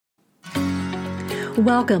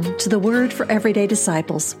Welcome to the Word for Everyday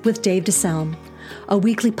Disciples with Dave DeSalm, a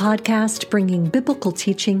weekly podcast bringing biblical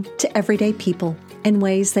teaching to everyday people in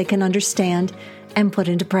ways they can understand and put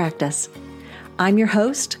into practice. I'm your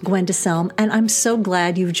host, Gwen DeSalm, and I'm so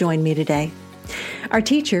glad you've joined me today. Our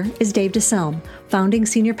teacher is Dave DeSalm, founding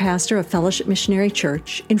senior pastor of Fellowship Missionary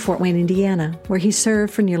Church in Fort Wayne, Indiana, where he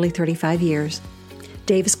served for nearly 35 years.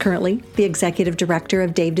 Dave is currently the executive director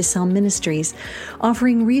of Dave DeSalm Ministries,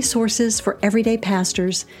 offering resources for everyday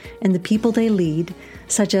pastors and the people they lead,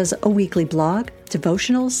 such as a weekly blog,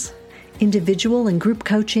 devotionals, individual and group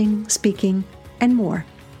coaching, speaking, and more.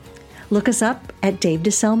 Look us up at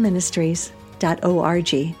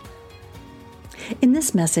davedesalmministries.org. In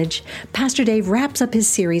this message, Pastor Dave wraps up his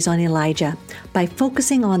series on Elijah by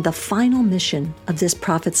focusing on the final mission of this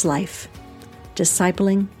prophet's life,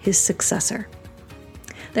 discipling his successor.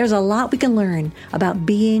 There's a lot we can learn about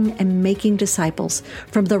being and making disciples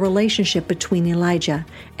from the relationship between Elijah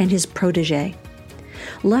and his protégé.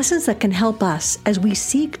 Lessons that can help us as we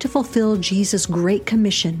seek to fulfill Jesus' great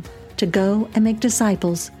commission to go and make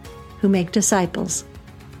disciples who make disciples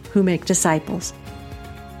who make disciples.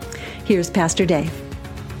 Here's Pastor Dave.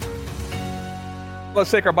 Let's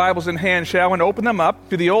take our Bibles in hand, shall we, and open them up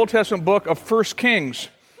to the Old Testament book of 1 Kings.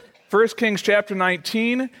 1 Kings chapter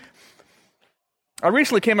 19. I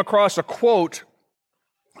recently came across a quote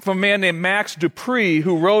from a man named Max Dupree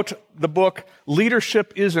who wrote the book,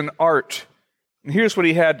 Leadership is an Art. And here's what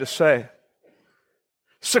he had to say.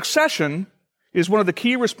 Succession is one of the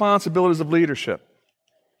key responsibilities of leadership.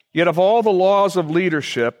 Yet of all the laws of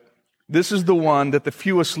leadership, this is the one that the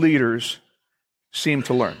fewest leaders seem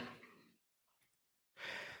to learn.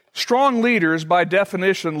 Strong leaders, by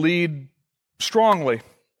definition, lead strongly.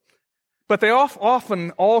 But they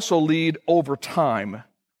often also lead over time.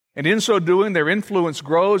 And in so doing, their influence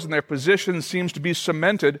grows and their position seems to be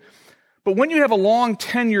cemented. But when you have a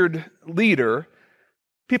long-tenured leader,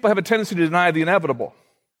 people have a tendency to deny the inevitable.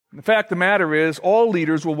 The fact of the matter is, all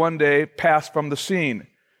leaders will one day pass from the scene.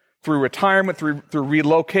 Through retirement, through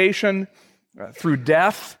relocation, through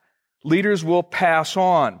death, leaders will pass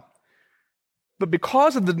on. But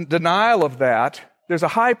because of the denial of that, there's a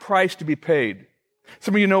high price to be paid.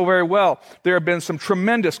 Some of you know very well, there have been some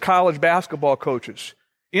tremendous college basketball coaches.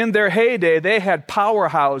 In their heyday, they had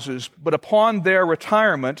powerhouses, but upon their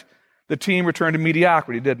retirement, the team returned to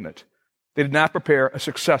mediocrity, didn't it? They did not prepare a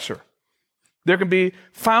successor. There can be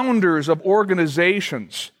founders of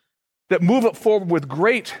organizations that move it forward with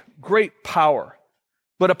great power,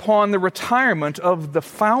 but upon the retirement of the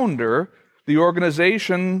founder, the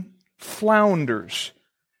organization flounders.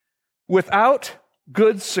 Without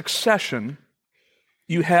good succession,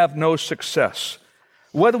 you have no success.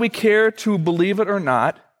 Whether we care to believe it or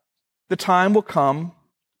not, the time will come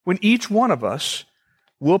when each one of us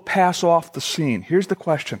will pass off the scene. Here's the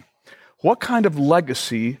question. What kind of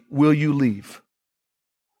legacy will you leave?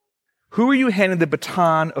 Who are you handing the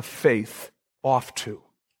baton of faith off to?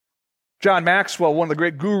 John Maxwell, one of the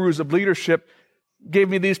great gurus of leadership, gave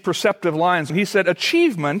me these perceptive lines. He said,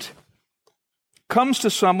 achievement comes to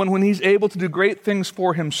someone when he's able to do great things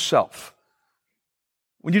for himself.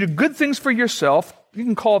 When you do good things for yourself, you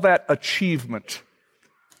can call that achievement.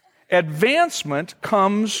 Advancement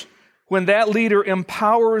comes when that leader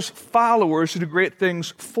empowers followers to do great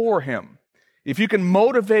things for him. If you can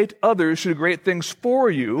motivate others to do great things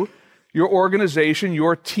for you, your organization,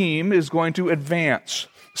 your team is going to advance.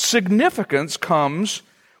 Significance comes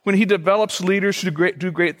when he develops leaders to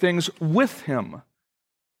do great things with him.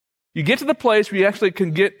 You get to the place where you actually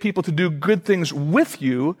can get people to do good things with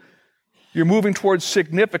you, you're moving towards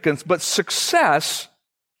significance, but success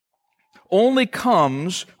only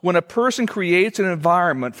comes when a person creates an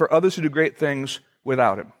environment for others to do great things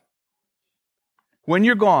without him. When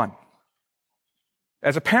you're gone,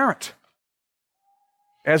 as a parent,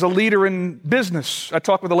 as a leader in business, I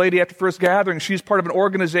talked with a lady after first gathering. She's part of an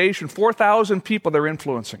organization, 4,000 people they're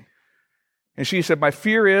influencing. And she said, my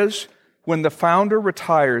fear is when the founder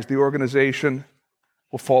retires, the organization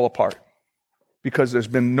will fall apart because there's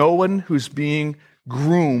been no one who's being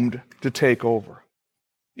groomed to take over.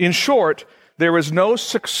 In short, there is no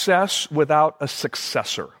success without a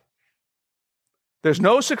successor. There's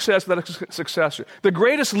no success without a successor. The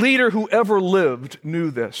greatest leader who ever lived knew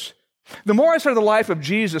this. The more I study the life of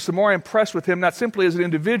Jesus, the more I'm impressed with him, not simply as an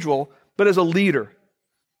individual, but as a leader.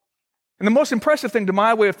 And the most impressive thing to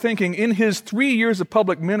my way of thinking in his 3 years of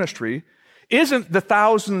public ministry isn't the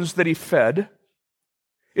thousands that he fed.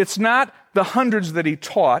 It's not the hundreds that he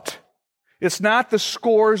taught. It's not the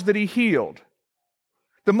scores that he healed.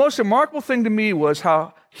 The most remarkable thing to me was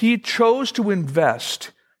how he chose to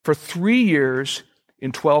invest for 3 years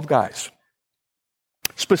in 12 guys.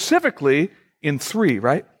 Specifically in three,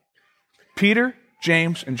 right? Peter,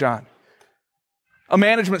 James, and John. A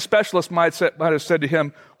management specialist might have said to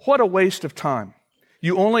him, what a waste of time.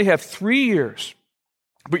 You only have 3 years,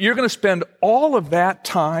 but you're going to spend all of that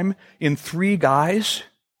time in 3 guys?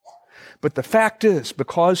 But the fact is,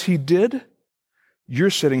 because he did, you're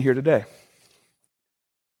sitting here today.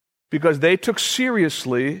 Because they took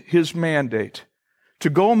seriously his mandate to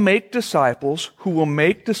go make disciples who will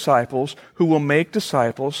make disciples who will make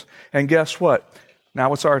disciples. And guess what?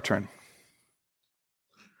 Now it's our turn.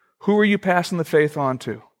 Who are you passing the faith on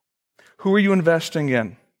to? Who are you investing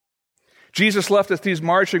in? Jesus left us these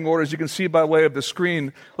marching orders you can see by way of the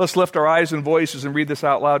screen. Let's lift our eyes and voices and read this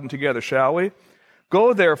out loud and together, shall we?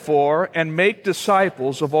 Go, therefore, and make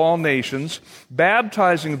disciples of all nations,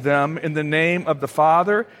 baptizing them in the name of the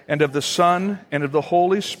Father and of the Son and of the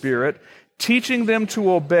Holy Spirit, teaching them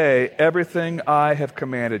to obey everything I have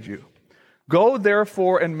commanded you. Go,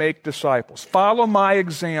 therefore, and make disciples. Follow my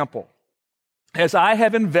example. As I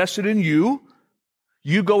have invested in you,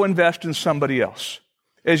 you go invest in somebody else.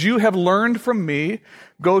 As you have learned from me,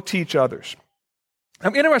 go teach others.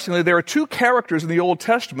 Interestingly, there are 2 characters in the Old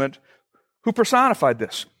Testament who personified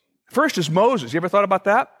this. First is Moses. You ever thought about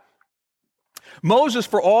that? Moses,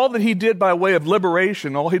 for all that he did by way of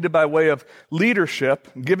liberation, all he did by way of leadership,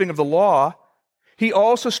 giving of the law, he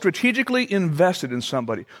also strategically invested in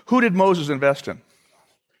somebody. Who did Moses invest in?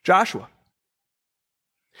 Joshua.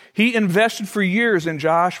 He invested for years in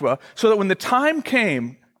Joshua so that when the time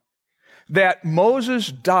came that Moses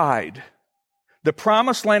died, the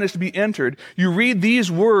promised land is to be entered, you read these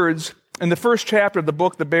words in the first chapter of the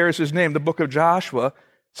book that bears his name, the book of Joshua. It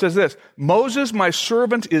says this, Moses, my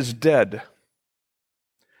servant, is dead.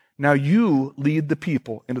 Now you lead the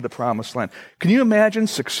people into the promised land. Can you imagine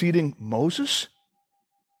succeeding Moses?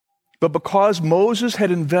 But because Moses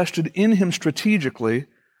had invested in him strategically,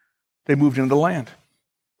 they moved into the land.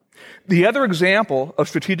 The other example of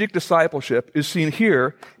strategic discipleship is seen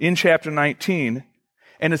here in chapter 19,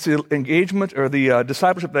 and it's the engagement, or the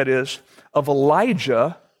discipleship, that is, of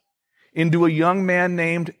Elijah into a young man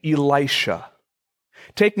named Elisha.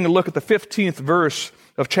 Taking a look at the 15th verse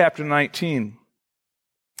of chapter 19.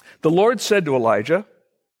 The Lord said to Elijah,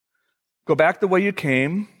 go back the way you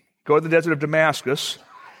came, go to the desert of Damascus,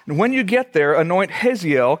 and when you get there, anoint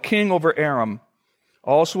Hazael king over Aram.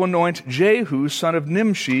 Also anoint Jehu, son of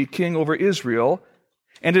Nimshi, king over Israel,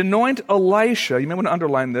 and anoint Elisha, you may want to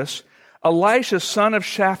underline this, Elisha, son of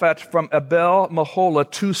Shaphat from Abel Maholah,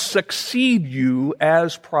 to succeed you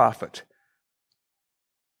as prophet.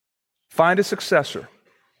 Find a successor.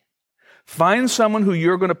 Find someone who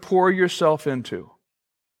you're going to pour yourself into.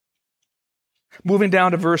 Moving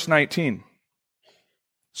down to verse 19.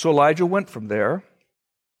 So Elijah went from there,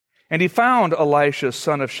 and he found Elisha,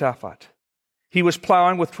 son of Shaphat. He was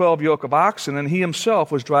plowing with 12 yoke of oxen, and he himself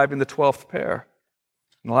was driving the 12th pair.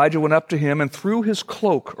 And Elijah went up to him and threw his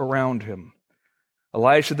cloak around him.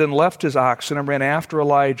 Elisha then left his oxen and ran after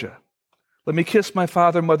Elijah. Let me kiss my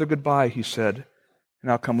father and mother goodbye, he said, and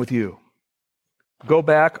I'll come with you. Go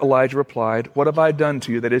back, Elijah replied. What have I done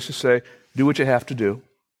to you? That is to say, do what you have to do.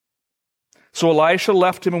 So Elisha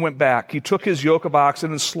left him and went back. He took his yoke of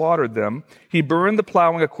oxen and slaughtered them. He burned the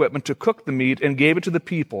plowing equipment to cook the meat and gave it to the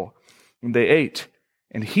people. And they ate,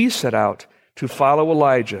 and he set out to follow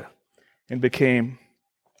Elijah and became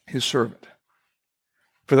his servant.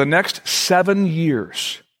 For the next 7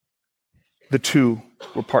 years, the two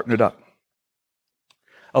were partnered up.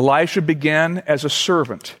 Elisha began as a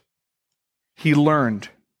servant. He learned,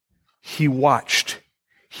 he watched,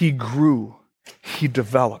 he grew, he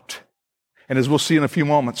developed. And as we'll see in a few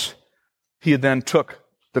moments, he then took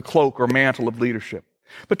the cloak or mantle of leadership.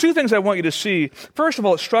 But 2 things I want you to see. First of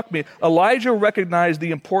all, it struck me, Elijah recognized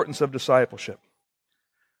the importance of discipleship.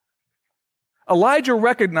 Elijah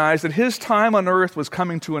recognized that his time on earth was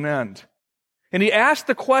coming to an end. And he asked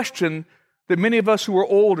the question that many of us who are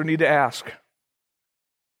older need to ask.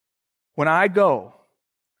 When I go,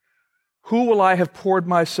 who will I have poured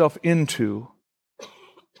myself into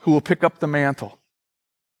who will pick up the mantle?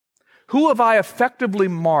 Who have I effectively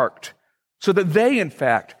marked so that they, in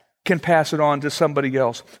fact, can pass it on to somebody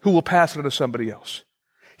else, who will pass it on to somebody else?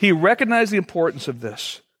 He recognized the importance of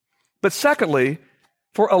this. But secondly,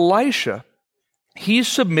 for Elisha, he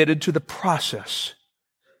submitted to the process.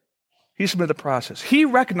 He submitted to the process. He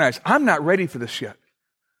recognized, I'm not ready for this yet.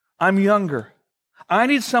 I'm younger. I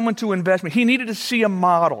need someone to invest in me. He needed to see a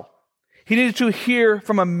model. He needed to hear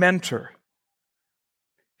from a mentor.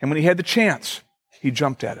 And when he had the chance, he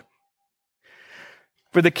jumped at it.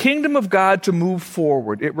 For the kingdom of God to move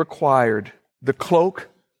forward, it required the cloak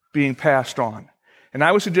being passed on. And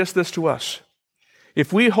I would suggest this to us.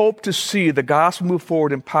 If we hope to see the gospel move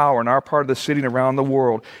forward in power in our part of the city and around the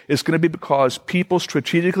world, it's going to be because people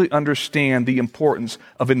strategically understand the importance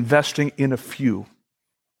of investing in a few.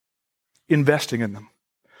 Investing in them.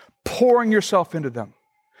 Pouring yourself into them.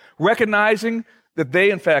 Recognizing that they,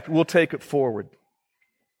 in fact, will take it forward.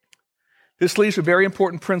 This leads to a very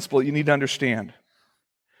important principle you need to understand.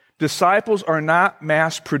 Disciples are not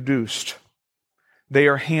mass-produced. They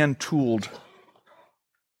are hand-tooled.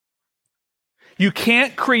 You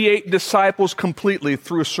can't create disciples completely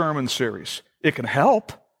through a sermon series. It can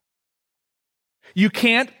help. You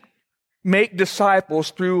can't make disciples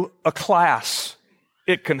through a class.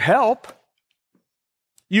 It can help.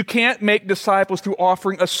 You can't make disciples through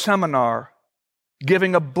offering a seminar,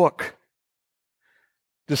 giving a book.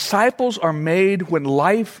 Disciples are made when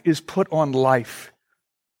life is put on life,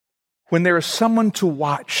 when there is someone to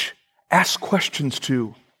watch, ask questions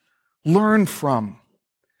to, learn from.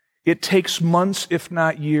 It takes months, if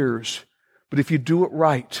not years, but if you do it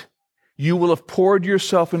right, you will have poured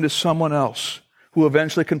yourself into someone else who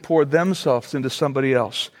eventually can pour themselves into somebody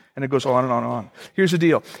else. And it goes on and on and on. Here's the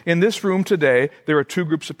deal. In this room today, there are two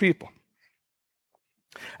groups of people.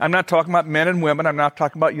 I'm not talking about men and women. I'm not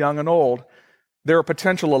talking about young and old. There are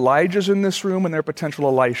potential Elijahs in this room, and there are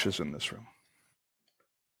potential Elishas in this room.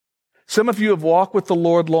 Some of you have walked with the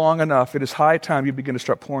Lord long enough. It is high time you begin to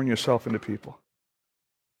start pouring yourself into people.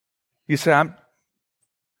 You say,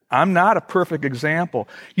 I'm not a perfect example.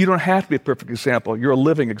 You don't have to be a perfect example. You're a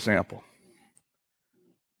living example.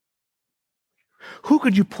 Who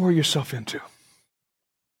could you pour yourself into?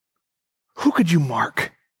 Who could you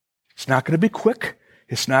mark? It's not going to be quick.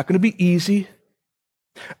 It's not going to be easy.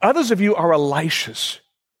 Others of you are Elishas.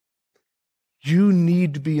 You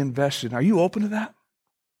need to be invested. Are you open to that?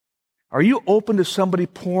 Are you open to somebody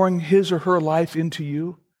pouring his or her life into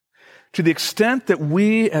you? To the extent that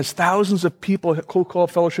we, as thousands of people at Cloak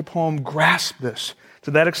Fellowship Home, grasp this,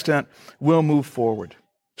 to that extent, we'll move forward.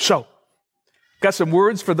 So, got some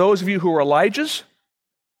words for those of you who are Elijahs,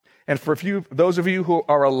 and for those of you who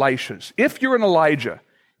are Elishas. If you're an Elijah,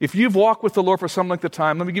 if you've walked with the Lord for some length of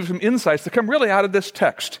time, let me give you some insights that come really out of this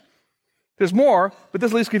text. There's more, but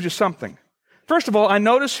this at least gives you something. First of all, I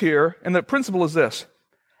notice here, and the principle is this: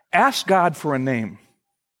 ask God for a name.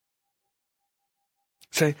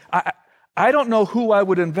 Say, I don't know who I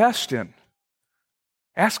would invest in.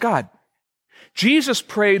 Ask God. Jesus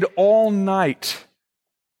prayed all night,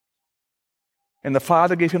 and the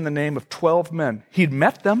Father gave him the name of 12 men. He'd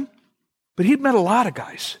met them, but he'd met a lot of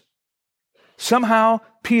guys. Somehow,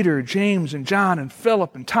 Peter, James, and John, and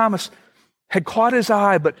Philip, and Thomas had caught his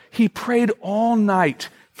eye, but he prayed all night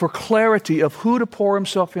for clarity of who to pour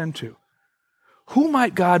himself into. Who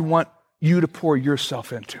might God want you to pour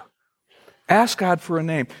yourself into? Ask God for a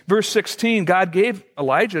name. Verse 16, God gave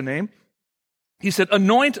Elijah a name. He said,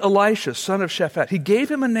 anoint Elisha, son of Shaphat. He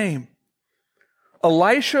gave him a name.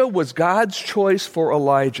 Elisha was God's choice for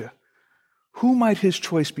Elijah. Who might his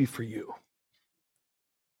choice be for you?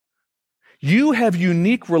 You have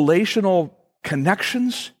unique relational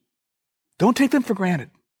connections. Don't take them for granted.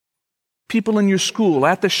 People in your school,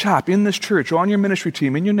 at the shop, in this church, on your ministry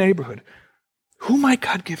team, in your neighborhood. Who might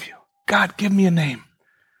God give you? God, give me a name.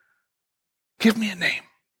 Give me a name.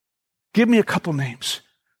 Give me a couple names.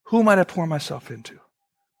 Who might I pour myself into?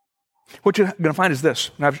 What you're going to find is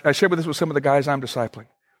this, and I shared this with some of the guys I'm discipling.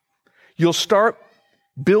 You'll start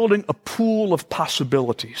building a pool of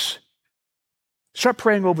possibilities. Start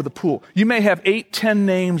praying over the pool. You may have 8, 10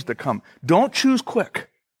 names that come. Don't choose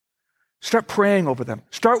quick. Start praying over them.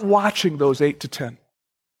 Start watching those 8 to 10.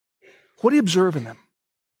 What do you observe in them?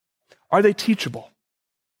 Are they teachable?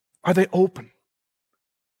 Are they open?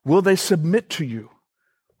 Will they submit to you?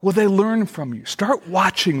 Will they learn from you? Start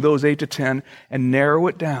watching those 8 to 10 and narrow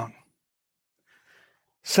it down.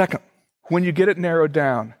 Second, when you get it narrowed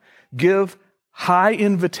down, give high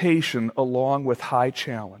invitation along with high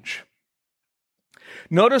challenge.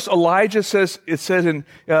 Notice Elijah says, it says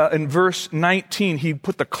in verse 19, he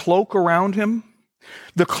put the cloak around him.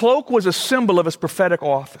 The cloak was a symbol of his prophetic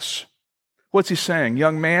office. What's he saying?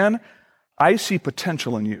 Young man, I see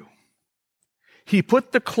potential in you. He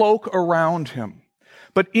put the cloak around him.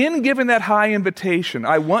 But in giving that high invitation,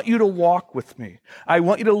 I want you to walk with me. I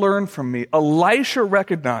want you to learn from me. Elisha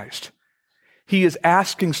recognized he is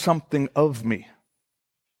asking something of me.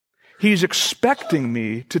 He's expecting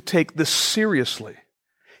me to take this seriously.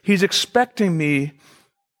 He's expecting me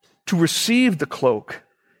to receive the cloak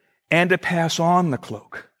and to pass on the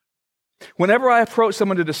cloak. Whenever I approach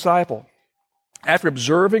someone to disciple, after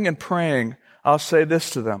observing and praying, I'll say this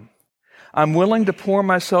to them: I'm willing to pour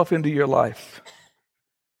myself into your life.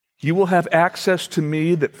 You will have access to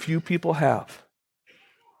me that few people have.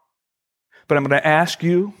 But I'm going to ask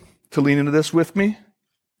you to lean into this with me,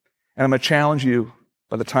 and I'm going to challenge you,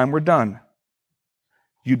 by the time we're done,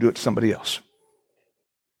 you do it to somebody else.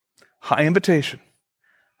 High invitation,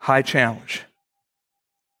 high challenge.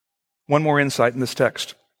 One more insight in this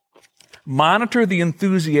text. Monitor the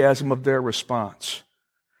enthusiasm of their response.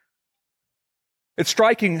 It's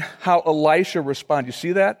striking how Elisha responded. You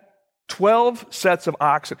see that? 12 sets of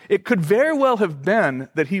oxen. It could very well have been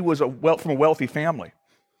that he was from a wealthy family.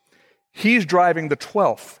 He's driving the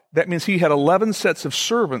 12th. That means he had 11 sets of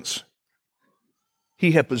servants.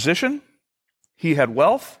 He had position. He had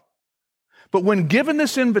wealth. But when given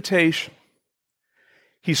this invitation,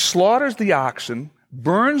 he slaughters the oxen,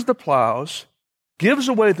 burns the plows, gives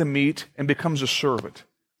away the meat, and becomes a servant.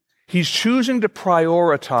 He's choosing to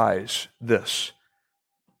prioritize this.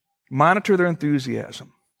 Monitor their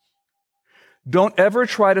enthusiasm. Don't ever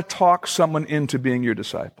try to talk someone into being your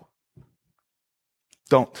disciple.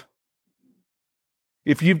 Don't.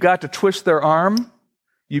 If you've got to twist their arm,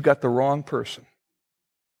 you've got the wrong person.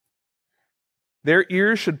 Their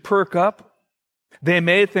ears should perk up. They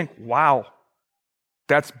may think, wow,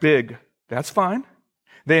 that's big. That's fine.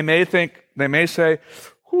 They may say,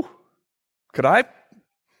 whew, could I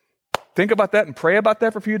think about that and pray about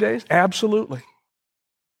that for a few days? Absolutely.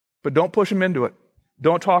 But don't push them into it.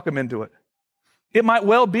 Don't talk them into it. It might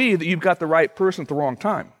well be that you've got the right person at the wrong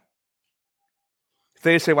time. If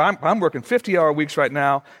they say, well, I'm working 50-hour weeks right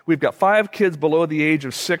now. We've got 5 kids below the age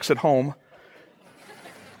of 6 at home.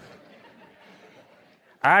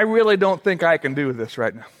 I really don't think I can do this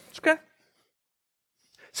right now. It's okay.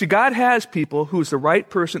 See, God has people who's the right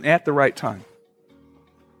person at the right time.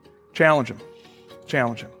 Challenge him.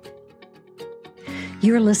 Challenge him.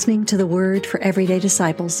 You're listening to the Word for Everyday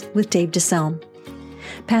Disciples with Dave DeSelm.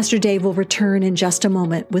 Pastor Dave will return in just a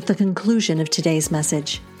moment with the conclusion of today's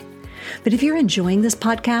message. But if you're enjoying this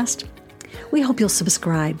podcast, we hope you'll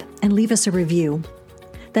subscribe and leave us a review.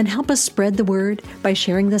 Then help us spread the word by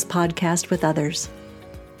sharing this podcast with others.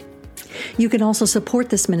 You can also support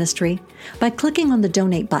this ministry by clicking on the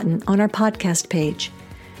donate button on our podcast page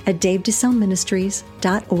at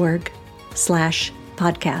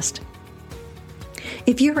davedeselmministries.org/podcast.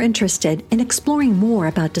 If you're interested in exploring more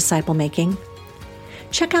about disciple making,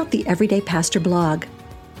 check out the Everyday Pastor blog.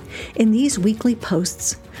 In these weekly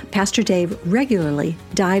posts, Pastor Dave regularly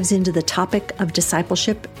dives into the topic of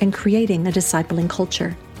discipleship and creating a discipling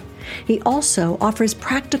culture. He also offers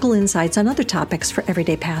practical insights on other topics for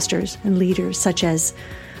everyday pastors and leaders, such as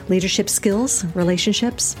leadership skills,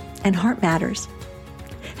 relationships, and heart matters.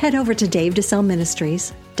 Head over to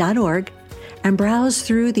davedeselmministries.org and browse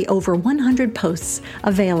through the over 100 posts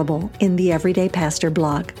available in the Everyday Pastor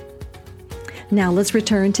blog. Now let's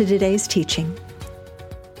return to today's teaching.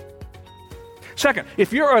 Second,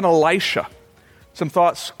 if you're an Elisha, some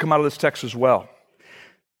thoughts come out of this text as well.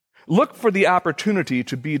 Look for the opportunity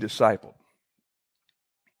to be discipled.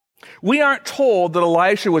 We aren't told that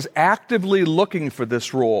Elisha was actively looking for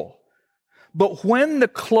this role, but when the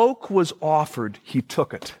cloak was offered, he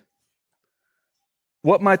took it.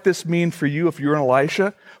 What might this mean for you if you're an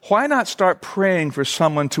Elisha? Why not start praying for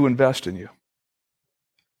someone to invest in you?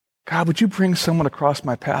 God, would you bring someone across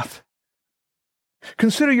my path?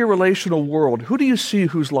 Consider your relational world. Who do you see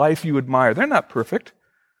whose life you admire? They're not perfect,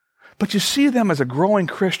 but you see them as a growing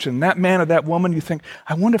Christian. That man or that woman, you think,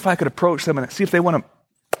 I wonder if I could approach them and see if they want to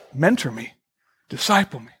mentor me,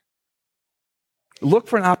 disciple me. Look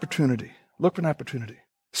for an opportunity. Look for an opportunity.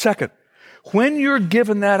 Second, when you're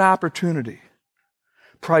given that opportunity,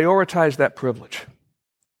 prioritize that privilege.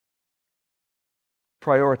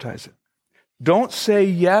 Prioritize it. Don't say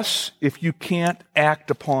yes if you can't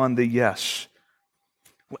act upon the yes.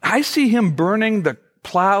 I see him burning the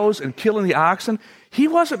plows and killing the oxen. He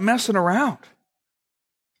wasn't messing around.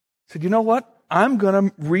 He said, you know what? I'm going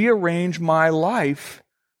to rearrange my life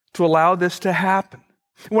to allow this to happen.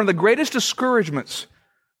 One of the greatest discouragements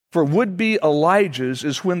for would-be Elijahs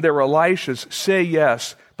is when their Elishas say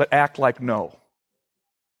yes, but act like no.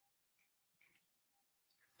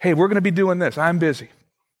 Hey, we're going to be doing this. I'm busy.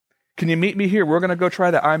 Can you meet me here? We're going to go try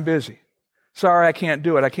that. I'm busy. Sorry, I can't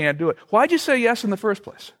do it. I can't do it. Why'd you say yes in the first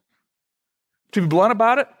place? To be blunt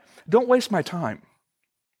about it, don't waste my time.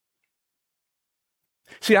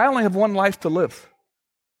 See, I only have one life to live,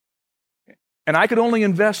 and I could only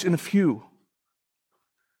invest in a few.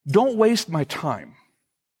 Don't waste my time.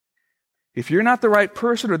 If you're not the right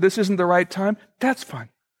person or this isn't the right time, that's fine.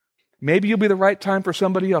 Maybe you'll be the right time for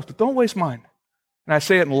somebody else, but don't waste mine. And I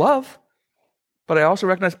say it in love, but I also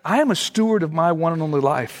recognize I am a steward of my one and only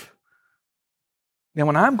life. Now,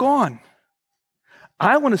 when I'm gone,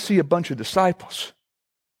 I want to see a bunch of disciples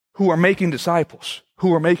who are making disciples,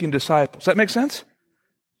 who are making disciples. Does that make sense?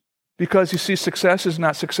 Because you see, success is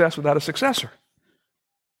not success without a successor.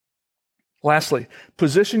 Lastly,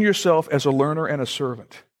 position yourself as a learner and a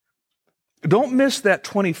servant. Don't miss that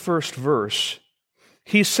 21st verse.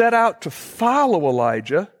 He set out to follow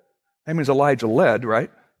Elijah. That means Elijah led, right?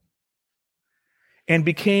 And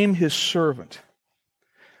became his servant.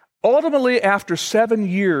 Ultimately, after 7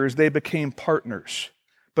 years, they became partners.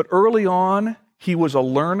 But early on, he was a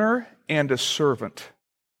learner and a servant.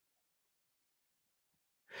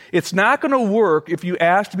 It's not going to work if you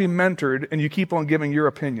ask to be mentored and you keep on giving your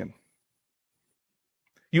opinion.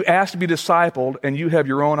 You ask to be discipled and you have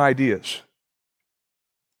your own ideas.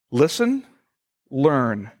 Listen,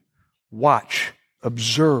 learn, watch,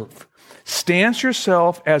 observe. Stance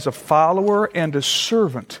yourself as a follower and a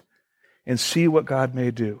servant and see what God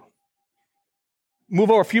may do. Move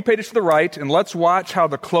over a few pages to the right and let's watch how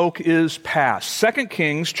the cloak is passed. 2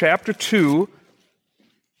 Kings chapter 2.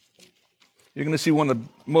 You're going to see one of the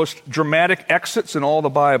most dramatic exits in all the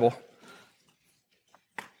Bible.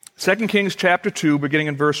 2 Kings chapter 2, beginning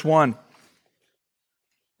in verse 1.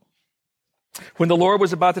 When the Lord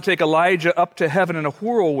was about to take Elijah up to heaven in a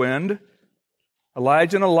whirlwind,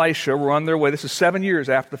 Elijah and Elisha were on their way. This is 7 years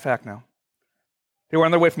after the fact now. They were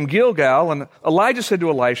on their way from Gilgal, and Elijah said to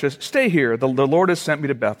Elisha, "Stay here. The Lord has sent me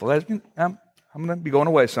to Bethel." I'm going to be going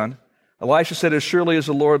away, son. Elisha said, "As surely as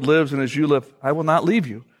the Lord lives and as you live, I will not leave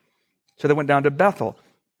you." So they went down to Bethel.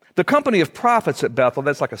 The company of prophets at Bethel,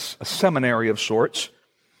 that's like a seminary of sorts,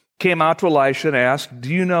 came out to Elisha and asked,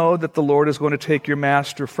 "Do you know that the Lord is going to take your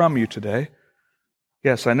master from you today?"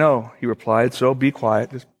 "Yes, I know," he replied, "so be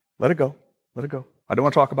quiet. Just let it go. Let it go. I don't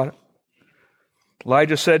want to talk about it."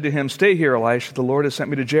 Elijah said to him, "Stay here, Elisha. The Lord has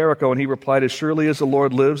sent me to Jericho." And he replied, "As surely as the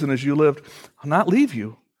Lord lives and as you lived, I'll not leave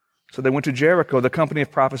you." So they went to Jericho. The company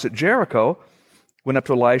of prophets at Jericho went up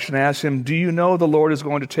to Elisha and asked him, "Do you know the Lord is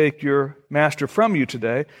going to take your master from you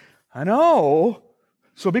today?" "I know,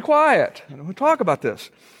 so be quiet. I don't want to talk about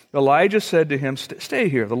this." Elijah said to him, "Stay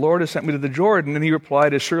here. The Lord has sent me to the Jordan." And he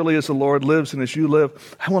replied, "As surely as the Lord lives and as you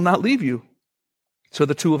live, I will not leave you." So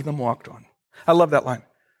the two of them walked on. I love that line.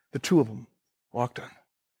 The two of them walked on.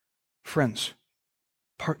 Friends,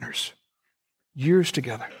 partners, years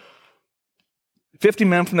together. 50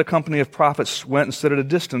 men from the company of prophets went and stood at a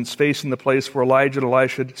distance facing the place where Elijah and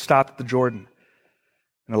Elisha stopped at the Jordan.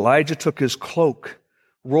 And Elijah took his cloak,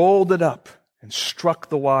 rolled it up, and struck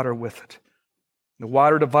the water with it. The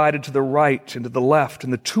water divided to the right and to the left,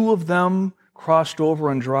 and the two of them crossed over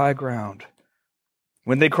on dry ground.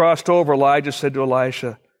 When they crossed over, Elijah said to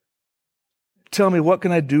Elisha, "Tell me, what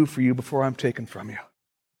can I do for you before I'm taken from you?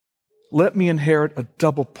 Let me inherit a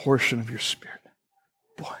double portion of your spirit."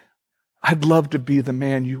 Boy, I'd love to be the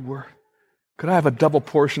man you were. Could I have a double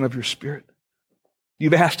portion of your spirit?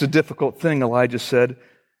 "You've asked a difficult thing," Elijah said.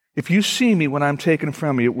 "If you see me when I'm taken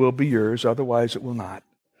from you, it will be yours. Otherwise, it will not."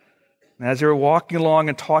 And as they were walking along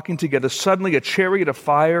and talking together, suddenly a chariot of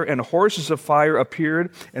fire and horses of fire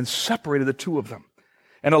appeared and separated the two of them.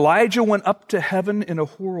 And Elijah went up to heaven in a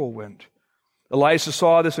whirlwind. Elisha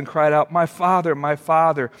saw this and cried out, my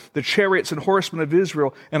father, the chariots and horsemen of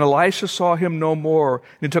Israel." And Elisha saw him no more.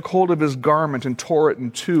 And he took hold of his garment and tore it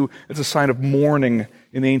in two. It's a sign of mourning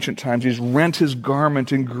in ancient times. He's rent his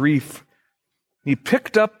garment in grief. He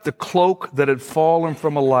picked up the cloak that had fallen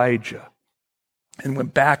from Elijah and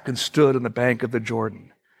went back and stood on the bank of the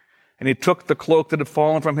Jordan. And he took the cloak that had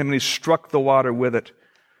fallen from him and he struck the water with it.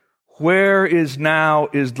 "Where is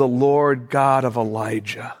the Lord God of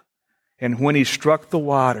Elijah?" And when he struck the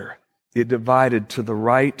water, it divided to the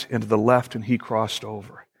right and to the left, and he crossed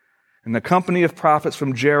over. And the company of prophets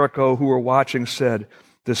from Jericho who were watching said,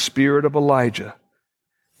 "The spirit of Elijah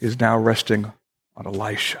is now resting on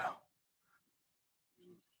Elisha."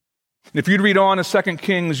 If you'd read on in 2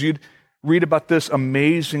 Kings, you'd read about this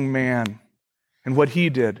amazing man and what he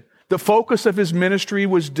did. The focus of his ministry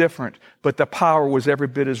was different, but the power was every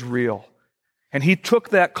bit as real. And he took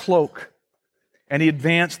that cloak and he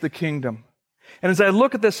advanced the kingdom. And as I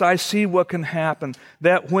look at this, I see what can happen,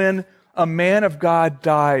 that when a man of God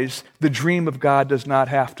dies, the dream of God does not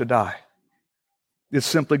have to die. It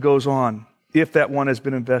simply goes on if that one has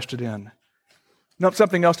been invested in. Now,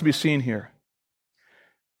 something else to be seen here.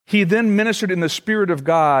 He then ministered in the Spirit of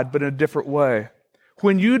God, but in a different way.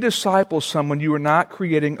 When you disciple someone, you are not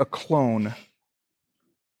creating a clone.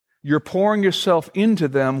 You're pouring yourself into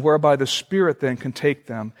them, whereby the Spirit then can take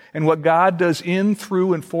them. And what God does in,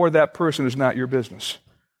 through, and for that person is not your business.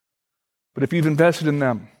 But if you've invested in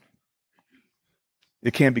them,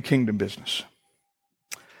 it can be kingdom business.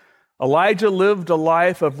 Elijah lived a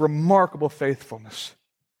life of remarkable faithfulness.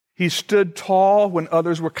 He stood tall when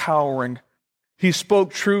others were cowering. He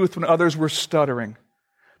spoke truth when others were stuttering.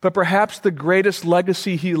 But perhaps the greatest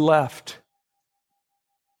legacy he left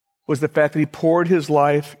was the fact that he poured his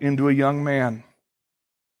life into a young man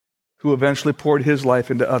who eventually poured his life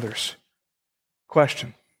into others.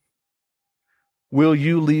 Question: will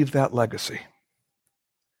you leave that legacy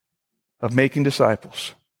of making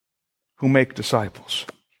disciples who make disciples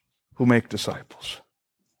who make disciples?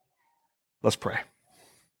 Let's pray.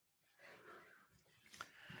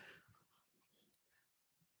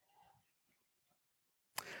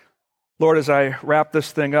 Lord, as I wrap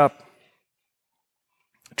this thing up,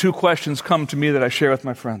 two questions come to me that I share with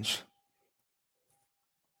my friends.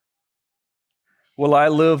 Will I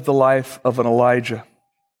live the life of an Elijah,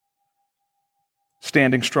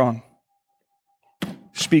 standing strong,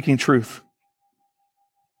 speaking truth,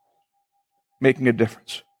 making a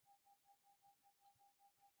difference?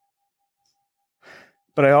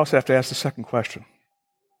 But I also have to ask the second question.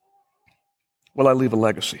 Will I leave a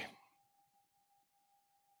legacy?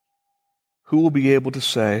 Who will be able to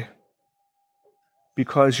say,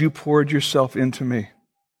 because you poured yourself into me,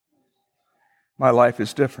 my life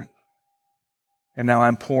is different, and now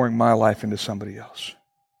I'm pouring my life into somebody else?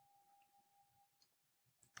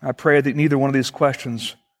 I pray that neither one of these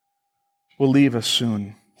questions will leave us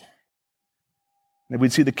soon, that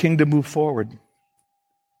we'd see the kingdom move forward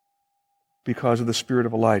because of the spirit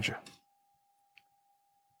of Elijah.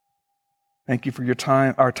 Thank you for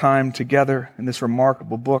our time together in this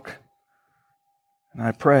remarkable book. And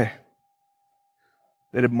I pray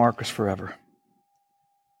that it mark us forever.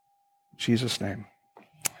 In Jesus' name,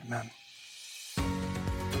 amen.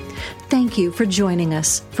 Thank you for joining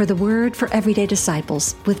us for the Word for Everyday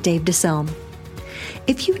Disciples with Dave DeSelm.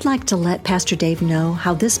 If you'd like to let Pastor Dave know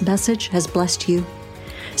how this message has blessed you,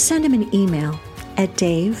 send him an email at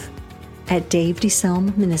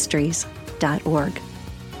dave@davedeselmministries.org.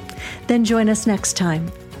 Then join us next time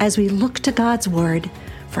as we look to God's Word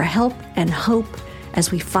for help and hope as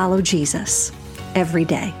we follow Jesus every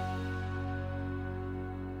day.